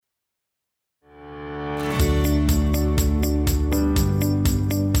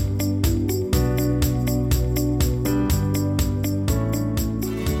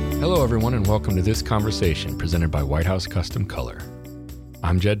everyone, and welcome to this conversation presented by White House Custom Color.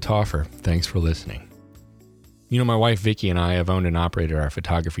 I'm Jed Toffer. Thanks for listening. You know, my wife Vicki and I have owned and operated our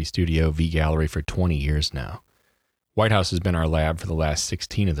photography studio, V Gallery, for 20 years now. White House has been our lab for the last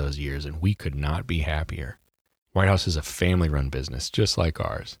 16 of those years, and we could not be happier. White House is a family-run business, just like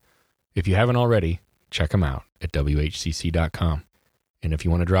ours. If you haven't already, check them out at WHCC.com. And if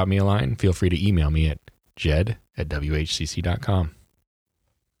you want to drop me a line, feel free to email me at jed@WHCC.com.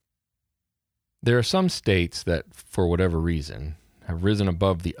 There are some states that, for whatever reason, have risen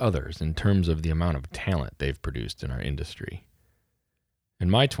above the others in terms of the amount of talent they've produced in our industry. In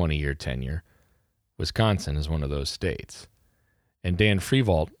my 20-year tenure, Wisconsin is one of those states, and Dan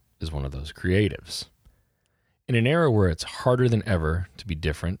Freevault is one of those creatives. In an era where it's harder than ever to be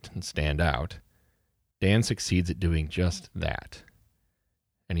different and stand out, Dan succeeds at doing just that.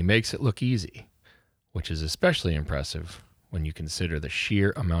 And he makes it look easy, which is especially impressive when you consider the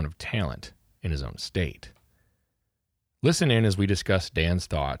sheer amount of talent in his own state. Listen in as we discuss Dan's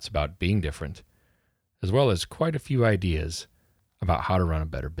thoughts about being different, as well as quite a few ideas about how to run a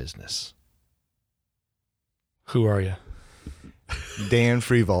better business. Who are you? Dan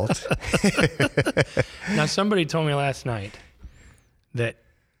Freevault. Now, somebody told me last night that,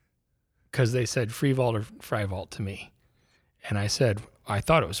 because they said Freevault or Fryvault to me, and I said, I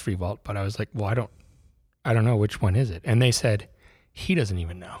thought it was Freevault, but I was like, well, I don't know which one is it. And they said, he doesn't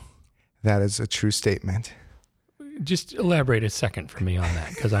even know. That is a true statement. Just elaborate a second for me on that,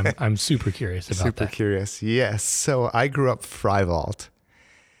 because I'm super curious about that. Super curious. Yes. So I grew up Fryvault,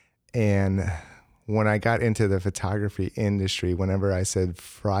 and when I got into the photography industry, whenever I said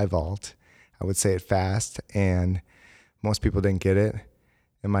Fryvault, I would say it fast, and most people didn't get it.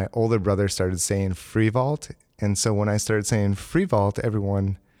 And my older brother started saying Freevault, and so when I started saying Freevault,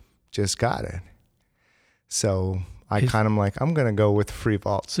 everyone just got it. So I kind of like, I'm going to go with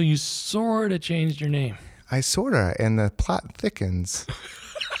Freevault. So you sort of changed your name. I sort of, and the plot thickens.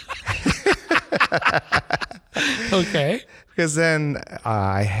 Okay. Because then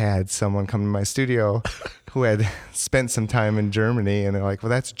I had someone come to my studio who had spent some time in Germany, and they're like, well,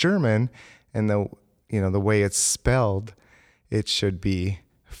 that's German. And the way it's spelled, it should be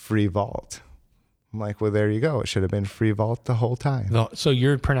Freevault. I'm like, well, there you go. It should have been Freevault the whole time. So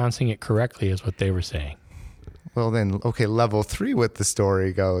you're pronouncing it correctly is what they were saying. Well, then, okay, level 3 with the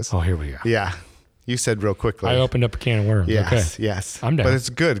story goes. Oh, here we go. Yeah. You said real quickly. I opened up a can of worms. Yes, okay. yes. I'm down. But it's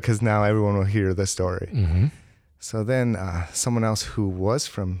good because now everyone will hear the story. Mm-hmm. So then someone else who was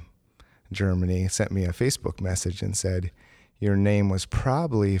from Germany sent me a Facebook message and said, your name was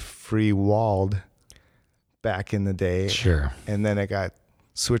probably Freewald back in the day. Sure. And then it got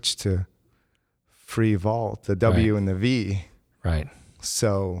switched to Freevault, the W and the V. Right.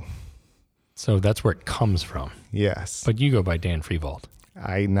 So that's where it comes from. Yes. But you go by Dan Freevault.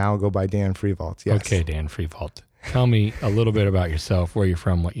 I now go by Dan Freevault, yes. Okay, Dan Freevault. Tell me a little bit about yourself, where you're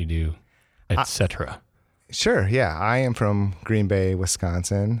from, what you do, etc. Sure, yeah. I am from Green Bay,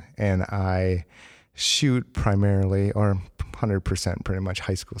 Wisconsin, and I shoot primarily, or 100% pretty much,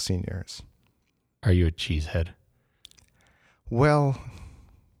 high school seniors. Are you a cheesehead? Well,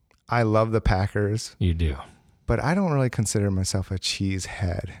 I love the Packers. You do. But I don't really consider myself a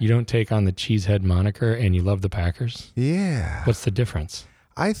cheesehead. You don't take on the cheesehead moniker and you love the Packers? Yeah. What's the difference?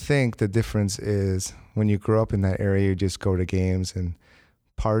 I think the difference is when you grow up in that area, you just go to games and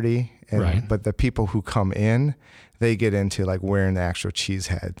party. Right. But the people who come in, they get into like wearing the actual cheese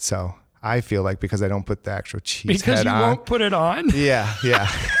head. So I feel like because I don't put the actual cheese head on. Because you won't put it on? Yeah.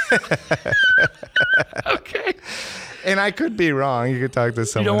 Okay. And I could be wrong. You could talk to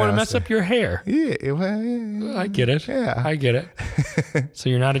someone else. You don't want to mess up your hair. Yeah, well, yeah. I get it. Yeah. I get it.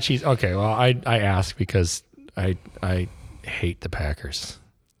 So you're not a cheese. Okay, well, I ask because I hate the Packers.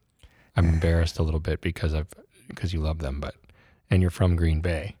 I'm embarrassed a little bit because you love them, and you're from Green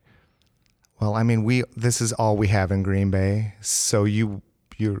Bay. Well, I mean, this is all we have in Green Bay, so you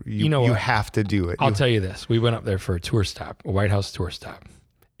have to do it. I'll tell you this: we went up there for a tour stop, a White House tour stop,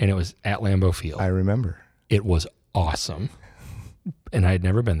 and it was at Lambeau Field. I remember. It was awesome, and I had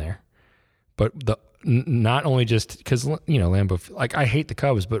never been there. But not only just because Lambeau, like I hate the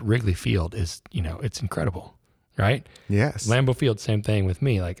Cubs, but Wrigley Field is it's incredible, right? Yes. Lambeau Field, same thing with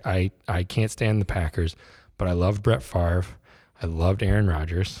me. Like I can't stand the Packers, but I loved Brett Favre. I loved Aaron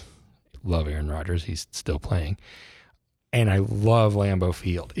Rodgers. Love Aaron Rodgers. He's still playing. And I love Lambeau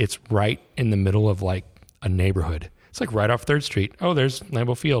Field. It's right in the middle of like a neighborhood. It's like right off 3rd Street. Oh, there's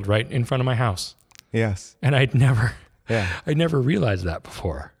Lambeau Field right in front of my house. Yes. And I'd never realized that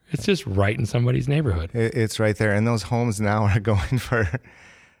before. It's just right in somebody's neighborhood. It's right there. And those homes now are going for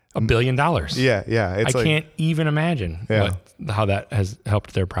 $1 billion. Yeah, yeah. It's I can't even imagine Yeah. how that has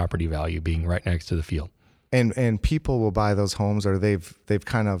helped their property value being right next to the field. And people will buy those homes, or they've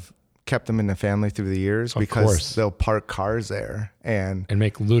kind of kept them in the family through the years because course. they'll park cars there and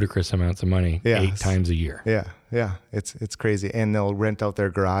make ludicrous amounts of money 8 times a year. Yeah. It's crazy. And they'll rent out their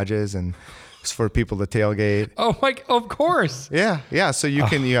garages and for people to tailgate. Oh my, of course. Yeah. So you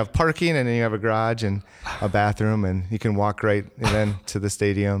have parking, and then you have a garage and a bathroom, and you can walk right then to the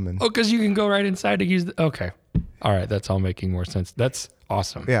stadium. And because you can go right inside to use okay. All right, that's all making more sense. That's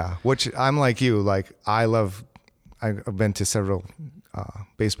awesome. Yeah, which I'm like you. Like I've been to several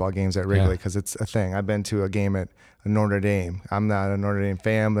baseball games at Wrigley because it's a thing. I've been to a game at Notre Dame. I'm not a Notre Dame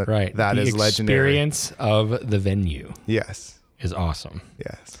fan, but that is legendary. The experience of the venue, yes, is awesome.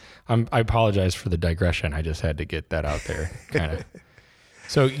 Yes. I apologize for the digression. I just had to get that out there, kind of.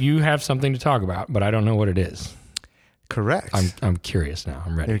 So you have something to talk about, but I don't know what it is. Correct. I'm curious now.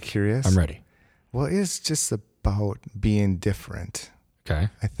 I'm ready. You're curious? I'm ready. Well, it's just about being different. Okay.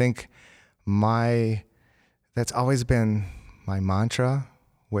 I think that's always been my mantra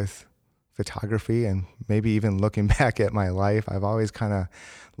with photography, and maybe even looking back at my life. I've always kind of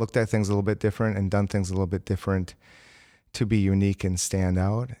looked at things a little bit different and done things a little bit different to be unique and stand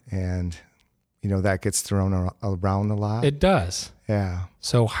out. And, that gets thrown around a lot. It does. Yeah.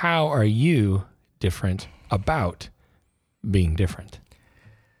 So how are you different about being different?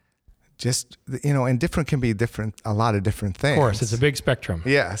 Just, and different can be a lot of different things. Of course, it's a big spectrum.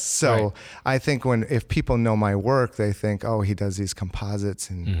 Yes. So right. I think if people know my work, they think, oh, he does these composites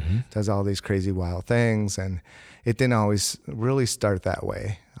and does all these crazy wild things. And it didn't always really start that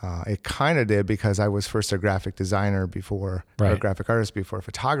way. It kind of did because I was first a graphic designer or a graphic artist before a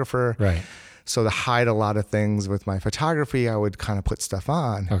photographer. Right. So to hide a lot of things with my photography, I would kind of put stuff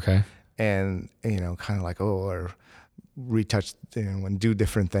on. Okay. And, kind of like, or retouch and do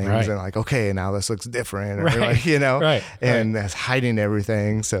different things. Right. And like, okay, now this looks different. Or right. Right. And that's hiding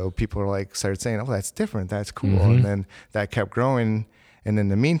everything. So people are started saying, oh, that's different. That's cool. And then that kept growing. And in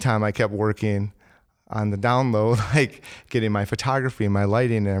the meantime, I kept working on the down low, getting my photography and my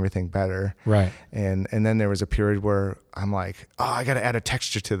lighting and everything better. Right. And then there was a period where I'm like, oh, I got to add a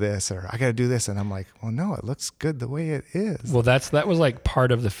texture to this, or I got to do this. And I'm like, well, no, it looks good the way it is. Well, that was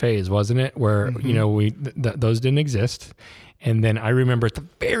part of the phase, wasn't it? Where, those didn't exist. And then I remember at the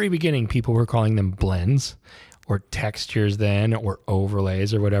very beginning, people were calling them blends or textures then, or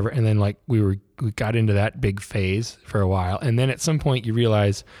overlays or whatever. And then we got into that big phase for a while. And then at some point you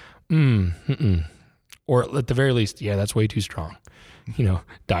realize, or at the very least, that's way too strong.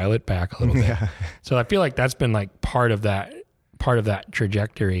 Dial it back a little bit. Yeah. So I feel like that's been part of that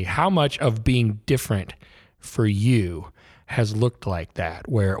trajectory. How much of being different for you has looked like that,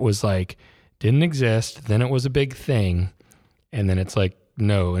 where it was didn't exist, then it was a big thing, and then it's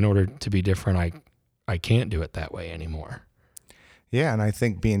no, in order to be different, I can't do it that way anymore. Yeah, and I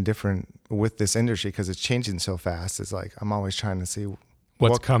think being different with this industry, because it's changing so fast, is I'm always trying to see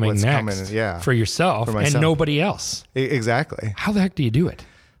what's coming next for yourself and nobody else. Exactly. How the heck do you do it?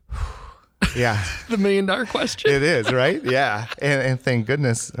 Yeah. The $1 million question. It is, right? Yeah. And thank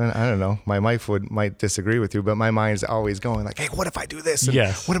goodness, I don't know, my wife might disagree with you, but my mind's always going hey, what if I do this? And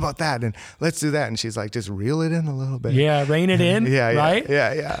yes. What about that? And let's do that. And she's like, just reel it in a little bit. Yeah. Rein it in. Yeah. Right?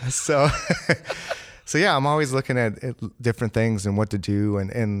 Yeah. So, yeah, I'm always looking at different things and what to do.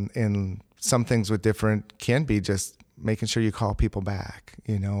 And some things with different can be just making sure you call people back,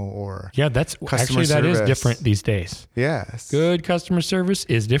 or that's actually that is different these days. Yes. Good customer service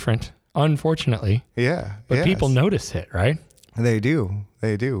is different, unfortunately. Yeah. But people notice it, right? They do.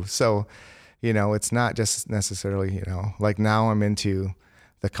 So, it's not just necessarily, now I'm into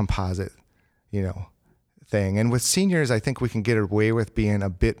the composite, thing. And with seniors, I think we can get away with being a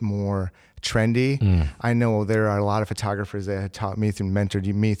bit more trendy. I know there are a lot of photographers that have taught me mentored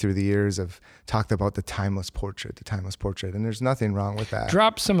me through the years, have talked about the timeless portrait, and there's nothing wrong with that.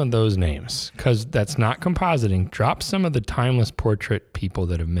 Drop some of those names, because that's not compositing. Drop some of the timeless portrait people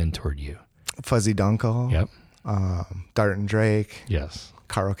that have mentored you. Fuzzy Dunkel. Yep. Darton Drake. Yes.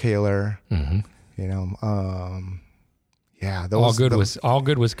 Carl Kaler. Yeah. Those, all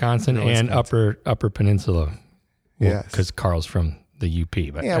good Wisconsin and Upper Peninsula. Yes. Because Carl's from the UP,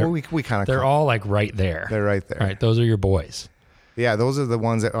 but we kind of they're all right there. They're right there. Right, those are your boys. Yeah, those are the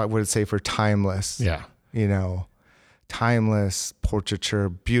ones that I would say for timeless. Yeah, timeless portraiture,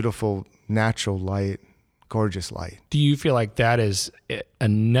 beautiful natural light, gorgeous light. Do you feel like that is a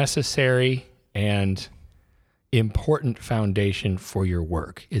necessary and important foundation for your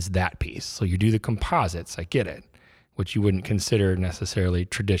work? Is that piece? So you do the composites, I get it, which you wouldn't consider necessarily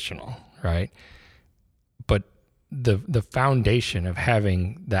traditional, right? But the foundation of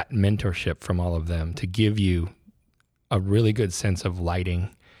having that mentorship from all of them to give you a really good sense of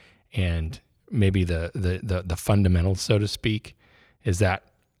lighting and maybe the fundamentals, so to speak, is that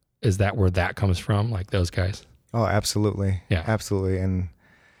where that comes from, like those guys? Oh, absolutely. Yeah. Absolutely. And,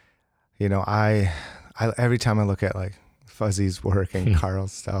 you know, I every time I look at like Fuzzy's work and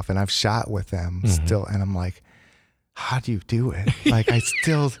Carl's stuff, and I've shot with them still, and I'm like, how do you do it? Like I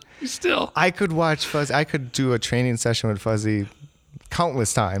could watch Fuzzy. I could do a training session with Fuzzy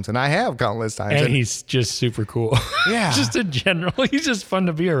countless times, and I have countless times. And he's just super cool. Yeah. Just in general, he's just fun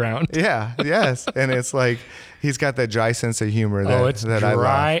to be around. Yeah. Yes. And it's like, he's got that dry sense of humor that, it's that I love.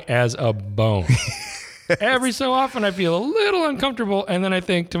 dry as a bone. Every so often I feel a little uncomfortable, and then I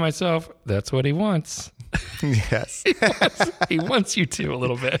think to myself, that's what he wants. Yes. He wants you to a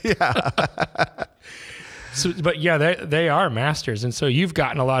little bit. Yeah. So, but yeah, they are masters, and so you've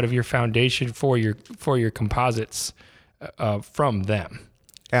gotten a lot of your foundation for your composites from them.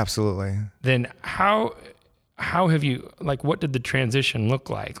 Absolutely. Then how have you, like, what did the transition look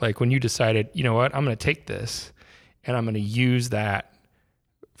like? Like when you decided, you know what, I'm going to take this and I'm going to use that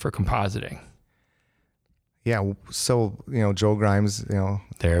for compositing. Yeah. So, you know, Joel Grimes, you know,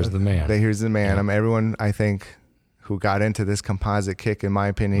 There's the man. here's the man. Yeah. Everyone, I think, who got into this composite kick, in my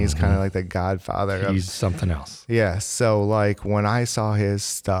opinion, he's kind of like the godfather. He's something else. Yeah. So like when I saw his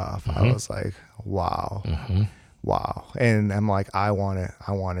stuff, I was like, wow. Wow. And I'm like, I want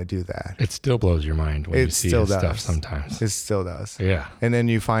to do that. It still blows your mind when you see still his does. stuff sometimes. It still does. Yeah. And then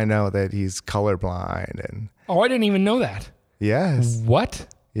you find out that he's colorblind, and Oh, I didn't even know that. yes.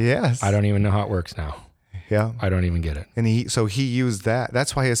 What? Yes. I don't even know how it works now. Yeah. I don't even get it. And he used that.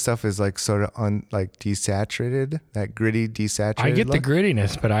 That's why his stuff is like sort of like desaturated, that gritty desaturated. I get look. the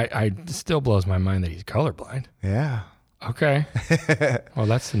grittiness, but I it still blows my mind that he's colorblind. Yeah. Okay. Well,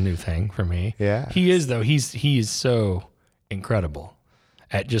 that's a new thing for me. Yeah. He is, though. He is so incredible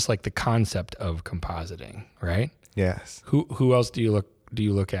at just like the concept of compositing, right? Yes. Who else do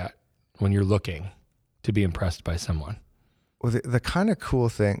you look at when you're looking to be impressed by someone? Well, the kind of cool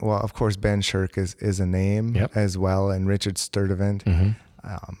thing, well, of course, Ben Shirk is a name as well, and Richard Sturdivant.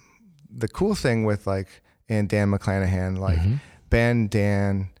 The cool thing with and Dan McClanahan, Ben,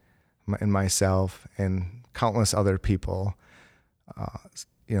 Dan, and myself, and countless other people,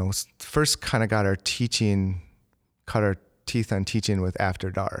 first kind of cut our teeth on teaching with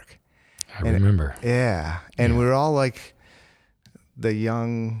After Dark. I remember. And we were all like the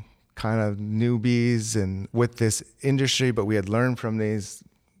young kind of newbies and with this industry, but we had learned from these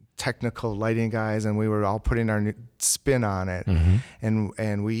technical lighting guys, and we were all putting our new spin on it.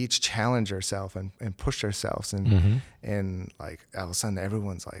 And we each challenged ourselves and pushed ourselves, and like all of a sudden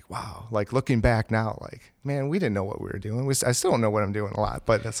everyone's like, wow, like looking back now, like, man, we didn't know what we were doing. I still don't know what I'm doing a lot,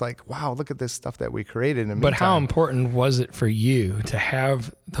 but it's like, wow, look at this stuff that we created. But how important was it for you to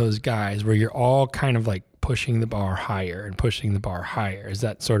have those guys where you're all kind of like pushing the bar higher and pushing the bar higher? Is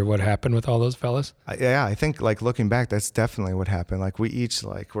that sort of what happened with all those fellas? Yeah, I think like looking back, that's definitely what happened. Like we each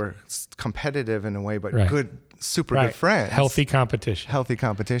were competitive in a way, but good, super good friends. Healthy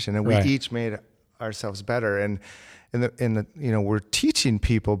competition. And we each made ourselves better. And we're teaching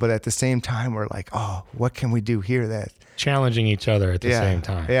people, but at the same time, we're like, oh, what can we do here? That challenging each other at the same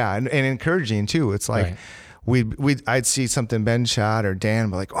time. Yeah. And encouraging too. It's like, I'd see something Ben shot or Dan,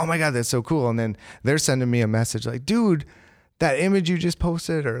 but like, oh my God, that's so cool. And then they're sending me a message like, dude, that image you just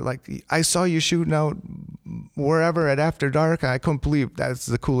posted, or like, I saw you shooting out wherever at After Dark. I couldn't believe that's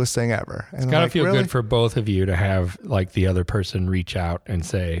the coolest thing ever. And it's gotta feel good for both of you to have like the other person reach out and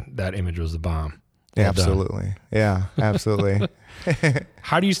say that image was the bomb. Well absolutely. Done. Yeah, absolutely.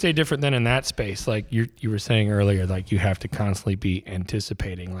 How do you stay different then in that space? Like you were saying earlier, like you have to constantly be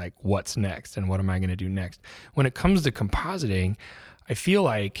anticipating like what's next and what am I going to do next? When it comes to compositing, I feel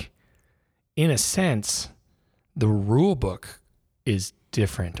like in a sense, the rule book is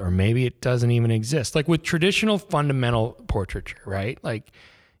different, or maybe it doesn't even exist. Like with traditional fundamental portraiture, right? Like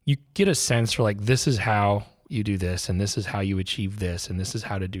you get a sense for like, this is how you do this, and this is how you achieve this, and this is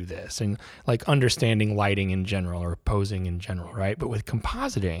how to do this, and like understanding lighting in general or posing in general, right? But with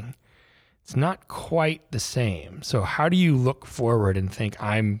compositing, it's not quite the same. So how do you look forward and think,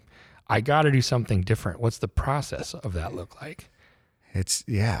 I got to do something different? What's the process of that look like? It's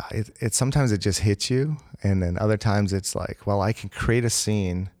sometimes it just hits you, and then other times it's like, well, I can create a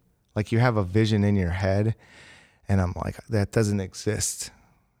scene, like you have a vision in your head, and I'm like, that doesn't exist.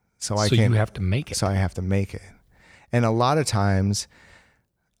 So you have to make it. So I have to make it. And a lot of times,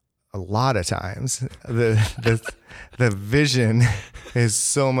 a lot of times the vision is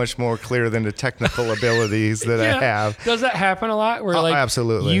so much more clear than the technical abilities that I have. Does that happen a lot? Where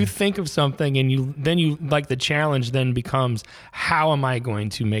absolutely. You think of something and you like the challenge then becomes, how am I going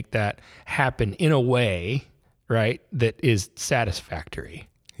to make that happen in a way, right, that is satisfactory?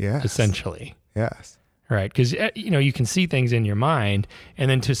 Yes. Essentially. Yes. Right, because you can see things in your mind,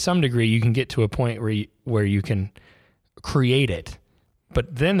 and then to some degree you can get to a point where you can create it.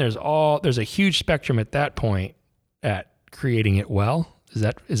 But then there's a huge spectrum at that point at creating it well. Is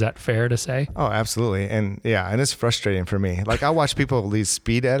that fair to say? Oh, absolutely. And yeah, and it's frustrating for me. Like I watch people these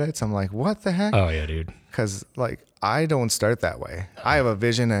speed edits. I'm like, what the heck? Oh yeah, dude. Because like I don't start that way. I have a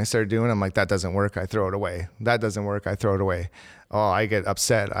vision and I start doing. I'm like, that doesn't work. I throw it away. That doesn't work. I throw it away. Oh, I get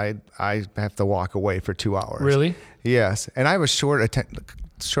upset. I have to walk away for 2 hours. Really? Yes. And I have a short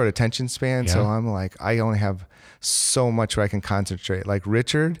attention span. Yeah. So I'm like, I only have so much where I can concentrate. Like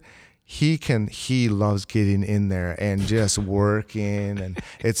Richard, he loves getting in there and just working, and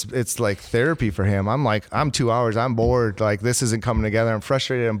it's like therapy for him. I'm like, I'm 2 hours, I'm bored. Like this isn't coming together. I'm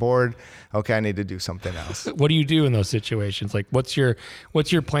frustrated. I'm bored. Okay, I need to do something else. What do you do in those situations? Like what's your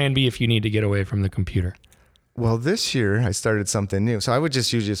plan B if you need to get away from the computer? Well, this year I started something new. So I would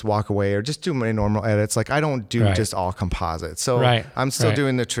just usually just walk away or just do my normal edits. Like I don't do just all composites. So I'm still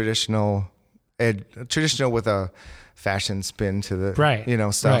doing the traditional with a fashion spin to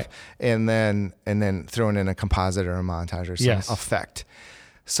the stuff, and then throwing in a composite or a montage or some effect.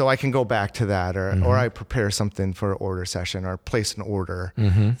 So I can go back to that, or I prepare something for an order session or place an order,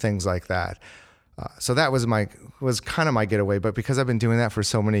 things like that. So that was kind of my getaway. But because I've been doing that for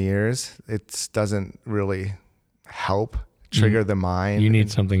so many years, it doesn't really help trigger the mind. You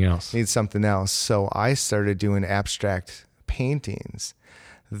need something else. So I started doing abstract paintings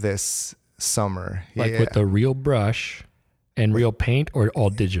this summer. Like with the real brush and real paint, or all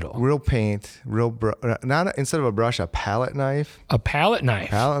digital? Real paint, not instead of a brush, a palette knife. A palette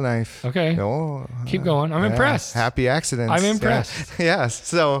knife. Okay. Keep going. I'm impressed. Happy accidents. I'm impressed. Yeah.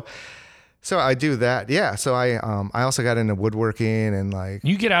 Yes. So I do that. Yeah. So I also got into woodworking and like.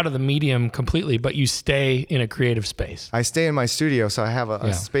 You get out of the medium completely, but you stay in a creative space. I stay in my studio. So I have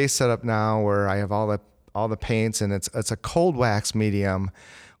a space set up now where I have all the paints, and it's a cold wax medium,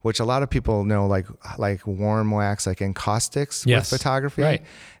 which a lot of people know like warm wax, like encaustics with photography. Right.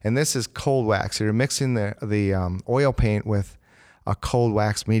 And this is cold wax. So you're mixing the oil paint with a cold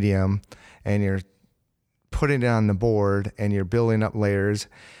wax medium, and you're putting it on the board, and you're building up layers.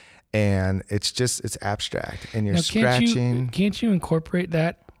 And it's abstract, and you're scratching. Can't you incorporate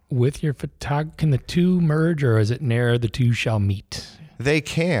that with your photography? Can the two merge, or is it ne'er the two shall meet? They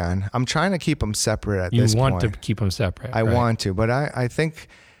can. I'm trying to keep them separate at this point. You want to keep them separate. I want to, but I think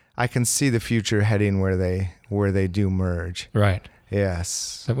I can see the future heading where they do merge. Right.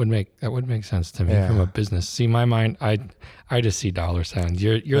 Yes. That would make sense to me from a business. See, my mind, I just see dollar signs.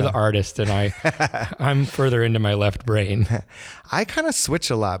 You're the artist, and I'm further into my left brain. I kind of switch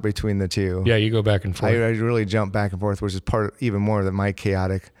a lot between the two. Yeah, you go back and forth. I really jump back and forth, which is even more than my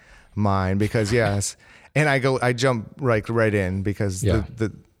chaotic mind, because and I jump right in, because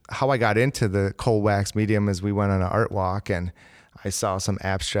the how I got into the cold wax medium is we went on an art walk, and I saw some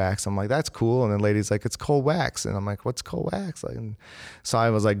abstracts. I'm like, that's cool. And the lady's like, it's cold wax. And I'm like, what's cold wax? Like, and so I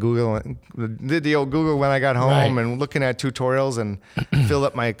was like Googling, did the old Google when I got home, and looking at tutorials, and filled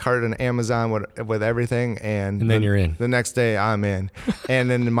up my cart on Amazon with everything. And then you're in. The next day I'm in. And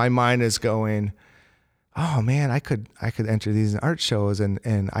then my mind is going, oh man, I could enter these in art shows,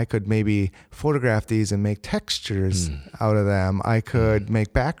 and I could maybe photograph these and make textures out of them. I could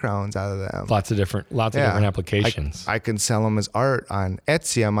make backgrounds out of them. Lots of different applications. I can sell them as art on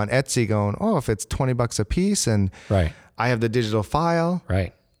Etsy. I'm on Etsy going, if it's $20 a piece, and I have the digital file.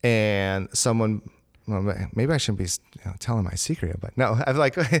 Right. And someone, well, maybe I shouldn't be telling my secret, but no, I'm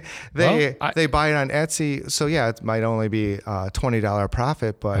like they buy it on Etsy. So yeah, it might only be a $20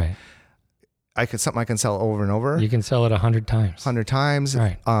 profit, but I can sell over and over. You can sell it 100 times. 100 times.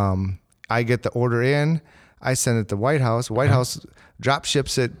 Right. I get the order in. I send it to White House. White House drop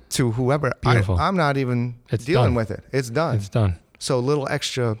ships it to whoever. Beautiful. I'm not even dealing with it. It's done. It's done. So a little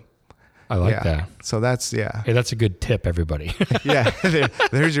extra. I like that. So that's, Hey, that's a good tip, everybody.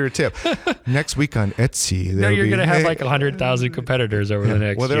 There's your tip. Next week on Etsy. You're going to have like 100,000 competitors over the next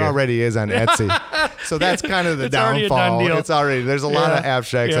year. Well, there already is on Etsy. So that's kind of the downfall. There's a lot of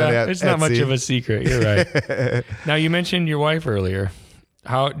abstracts on Etsy. It's not much of a secret. You're right. Now, you mentioned your wife earlier.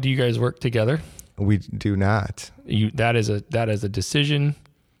 How do you guys work together? We do not. That is a decision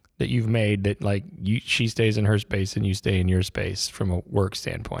that you've made, that like she stays in her space and you stay in your space from a work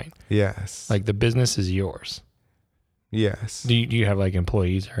standpoint. Yes. Like the business is yours. Yes. Do you have like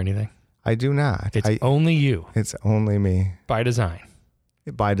employees or anything? I do not. It's only you It's only me. by design.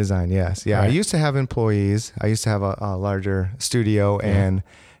 By design, yes. Yeah, I Right. used to have employees. I used to have a larger studio, and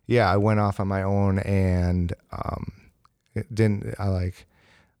I went off on my own, and I didn't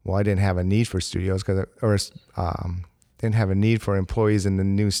have a need for studios didn't have a need for employees in the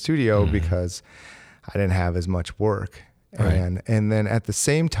new studio because I didn't have as much work. Right. And then at the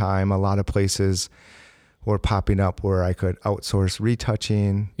same time, a lot of places were popping up where I could outsource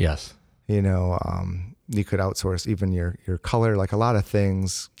retouching. Yes. You could outsource even your color. Like a lot of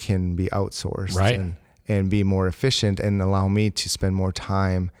things can be outsourced, Right. and be more efficient and allow me to spend more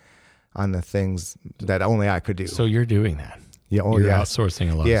time on the things that only I could do. So you're doing that. Yeah, You're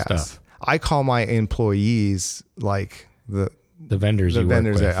outsourcing a lot of stuff. I call my employees like the vendors you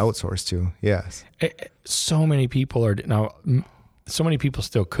vendors work with. that I outsource to. Yes. So many people are now. So many people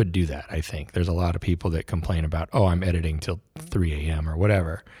still could do that. I think there's a lot of people that complain about, oh, I'm editing till 3 a.m. or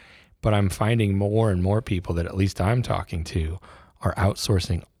whatever. But I'm finding more and more people that at least I'm talking to are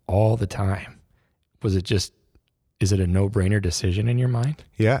outsourcing all the time. Is it a no-brainer decision in your mind?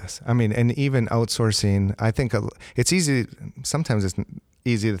 Yes. I mean, and even outsourcing, I think it's easy. Sometimes it's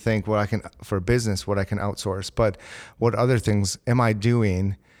easy to think what I can outsource, but what other things am I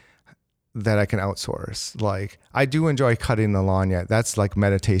doing that I can outsource? Like I do enjoy cutting the lawn yet. That's like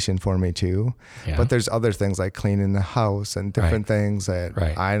meditation for me too. Yeah. But there's other things like cleaning the house and different things that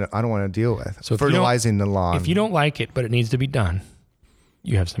I don't want to deal with. So fertilizing the lawn. If you don't like it, but it needs to be done,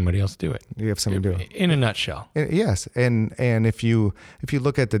 you have somebody else do it. You have somebody do it. In a nutshell. Yes. And if you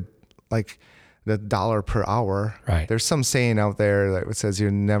look at the dollar per hour, right. There's some saying out there that says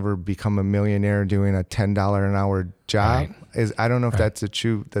you'll never become a millionaire doing a $10 an hour job. Right. I don't know if that's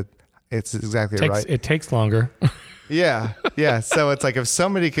it's exactly right. It takes longer. Yeah. So it's like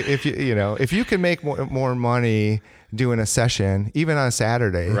if you can make more money doing a session, even on a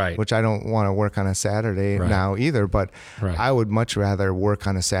Saturday, right. which I don't want to work on a Saturday now either, but I would much rather work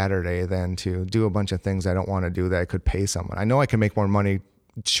on a Saturday than to do a bunch of things I don't want to do that I could pay someone. I know I can make more money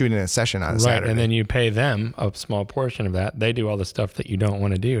shooting a session on a Saturday. And then you pay them a small portion of that. They do all the stuff that you don't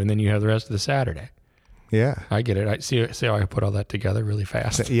want to do, and then you have the rest of the Saturday. Yeah. I get it. I see how I put all that together really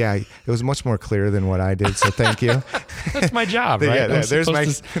fast. Yeah, it was much more clear than what I did, so thank you. That's my job, right? Yeah,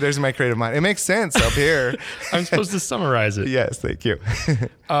 there's my creative mind. It makes sense up here. I'm supposed to summarize it. Yes, thank you.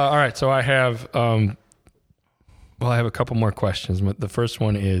 All right, so I have I have a couple more questions. But the first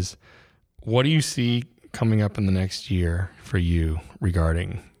one is, what do you see coming up in the next year for you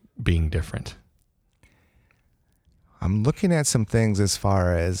regarding being different? I'm looking at some things as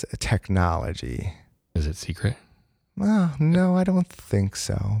far as technology. Is it secret? Well, no, I don't think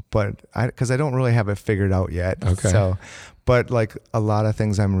so. But because I don't really have it figured out yet. Okay. So, but like a lot of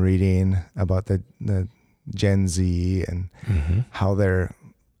things I'm reading about the Gen Z and how they're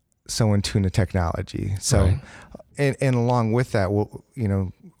so in tune to technology. So, and along with that,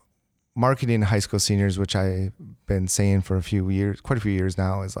 marketing high school seniors, which I've been saying for quite a few years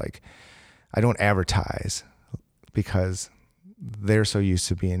now, is like, I don't advertise because they're so used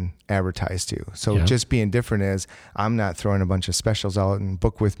to being advertised to. So just being different is I'm not throwing a bunch of specials out and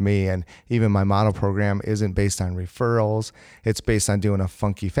book with me. And even my model program isn't based on referrals. It's based on doing a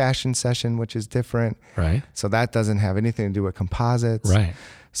funky fashion session, which is different. Right. So that doesn't have anything to do with composites. Right.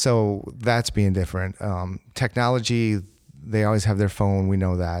 So that's being different. Technology, they always have their phone. We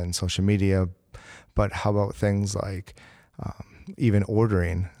know that, and social media. But how about things like even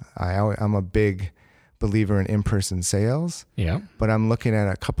ordering? I'm a big believer in in-person sales. Yeah. But I'm looking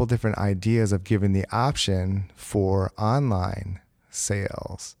at a couple different ideas of giving the option for online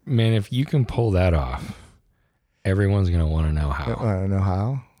sales. Man, if you can pull that off, everyone's going to want to know how. I don't know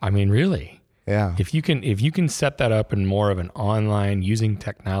how. I mean, really. Yeah. If you can set that up in more of an online using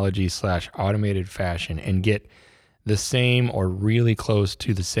technology / automated fashion and get the same or really close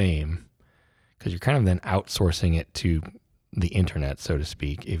to the same, because you're kind of then outsourcing it to the internet, so to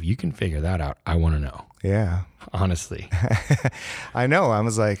speak. If you can figure that out, I want to know. Yeah. Honestly. I know. I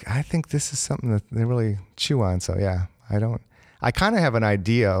was like, I think this is something that they really chew on. So yeah, I kind of have an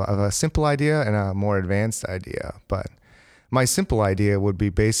idea of a simple idea and a more advanced idea, but my simple idea would be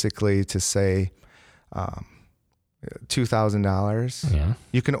basically to say, $2,000. Yeah.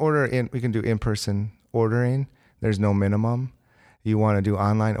 You can we can do in-person ordering. There's no minimum. You want to do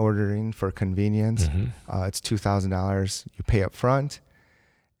online ordering for convenience. It's $2,000. You pay up front,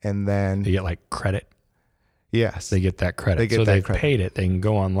 and then They get like credit. Yes. They get that credit. They've paid it. They can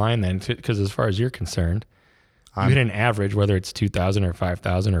go online then, because as far as you're concerned, you hit an average, whether it's 2,000 or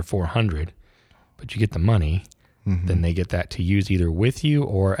 5,000 or 400, but you get the money, then they get that to use either with you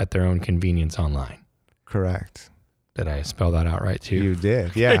or at their own convenience online. Correct. Did I spell that out right too? You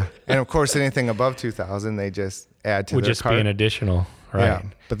did, yeah. And of course, anything above 2,000, they just add to Would their just cart. be an additional, right? Yeah.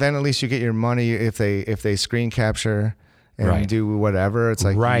 But then at least you get your money if they screen capture and Right. do whatever. It's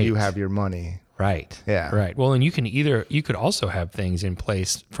like Right. you have your money. Right. Yeah. Right. Well, and you could also have things in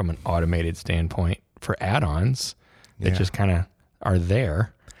place from an automated standpoint for add-ons that Yeah. just kind of are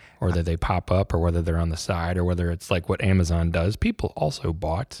there, or whether they pop up or whether they're on the side or whether it's like what Amazon does. People also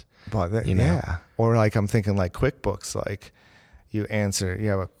bought. But that, You know? yeah. Or like I'm thinking like QuickBooks, like you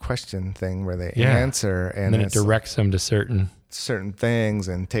have a question thing where they Yeah. answer And then it it's directs them to certain things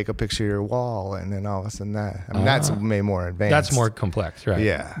and take a picture of your wall and then all of a sudden that. I mean, that's way more advanced. That's more complex, right?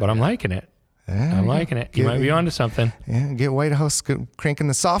 Yeah. But I'm liking it. Yeah, I'm liking it. You might be onto something. Yeah, get White House cranking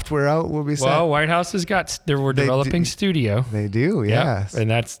the software out. We'll be set. Well, White House has got, we're developing Studio. They do, Yeah, yes. and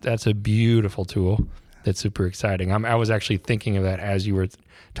that's a beautiful tool. That's super exciting. I was actually thinking of that as you were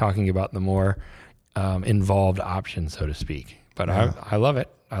talking about the more involved options, so to speak. But Yeah. I love it.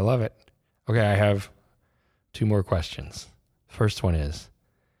 I love it. Okay, I have 2 more questions. First one is,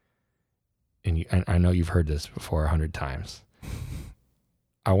 and I know you've heard this before 100 times.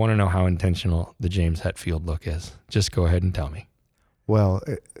 I want to know how intentional the James Hetfield look is. Just go ahead and tell me. Well,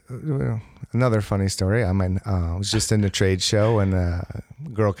 another funny story. I was just in a trade show and a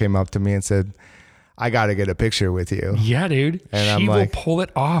girl came up to me and said, I got to get a picture with you. Yeah, dude. And She I'm will like- pull it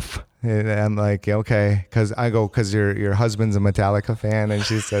off. And I'm like, okay. Cause your husband's a Metallica fan. And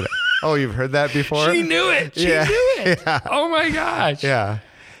she said, oh, you've heard that before? She knew it. She Yeah. knew it. Yeah. Oh my gosh. Yeah.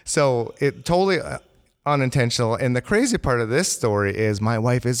 So it totally unintentional. And the crazy part of this story is my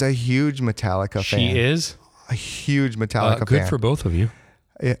wife is a huge Metallica fan. She is. A huge Metallica Good fan. for both of you.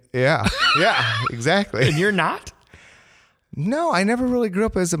 Yeah. Yeah, exactly. And you're not? No, I never really grew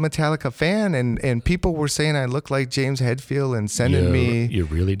up as a Metallica fan, and people were saying I look like James Hetfield and sending me You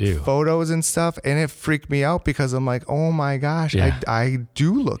really do. photos and stuff, and it freaked me out because I'm like, oh my gosh, Yeah. I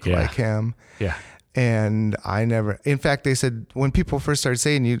do look Yeah. like him. Yeah. And I never, in fact, they said when people first started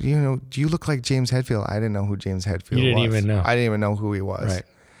saying, you know, do you look like James Hetfield? I didn't know who James Hetfield was. You didn't even know. I didn't even know who he was. Right.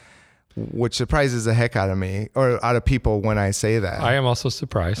 Which surprises the heck out of me or out of people when I say that. I am also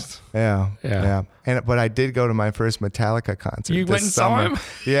surprised. Yeah. Yeah. But I did go to my first Metallica concert. You this went and saw summer. him?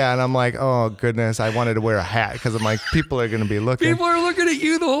 Yeah. And I'm like, oh goodness. I wanted to wear a hat because I'm like, people are going to be looking. People are looking at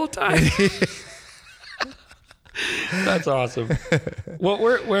you the whole time. That's awesome. Well,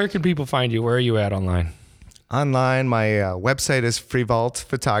 where can people find you? Where are you at online? Online, my website is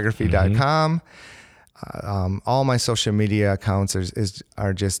freevaultphotography.com. All my social media accounts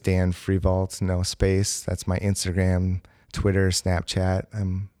are just Dan Freevault, no space. That's my Instagram, Twitter, Snapchat.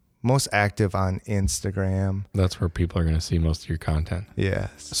 I'm most active on Instagram. That's where people are going to see most of your content. Yes.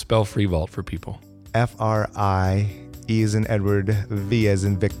 Spell Free Vault for people. FRIE as in Edward, V as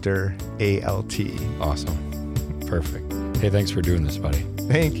in Victor, ALT. Awesome. Perfect. Hey, thanks for doing this, buddy.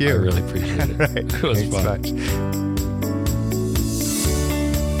 Thank you. I really appreciate it. Right. It was Thanks fun. much.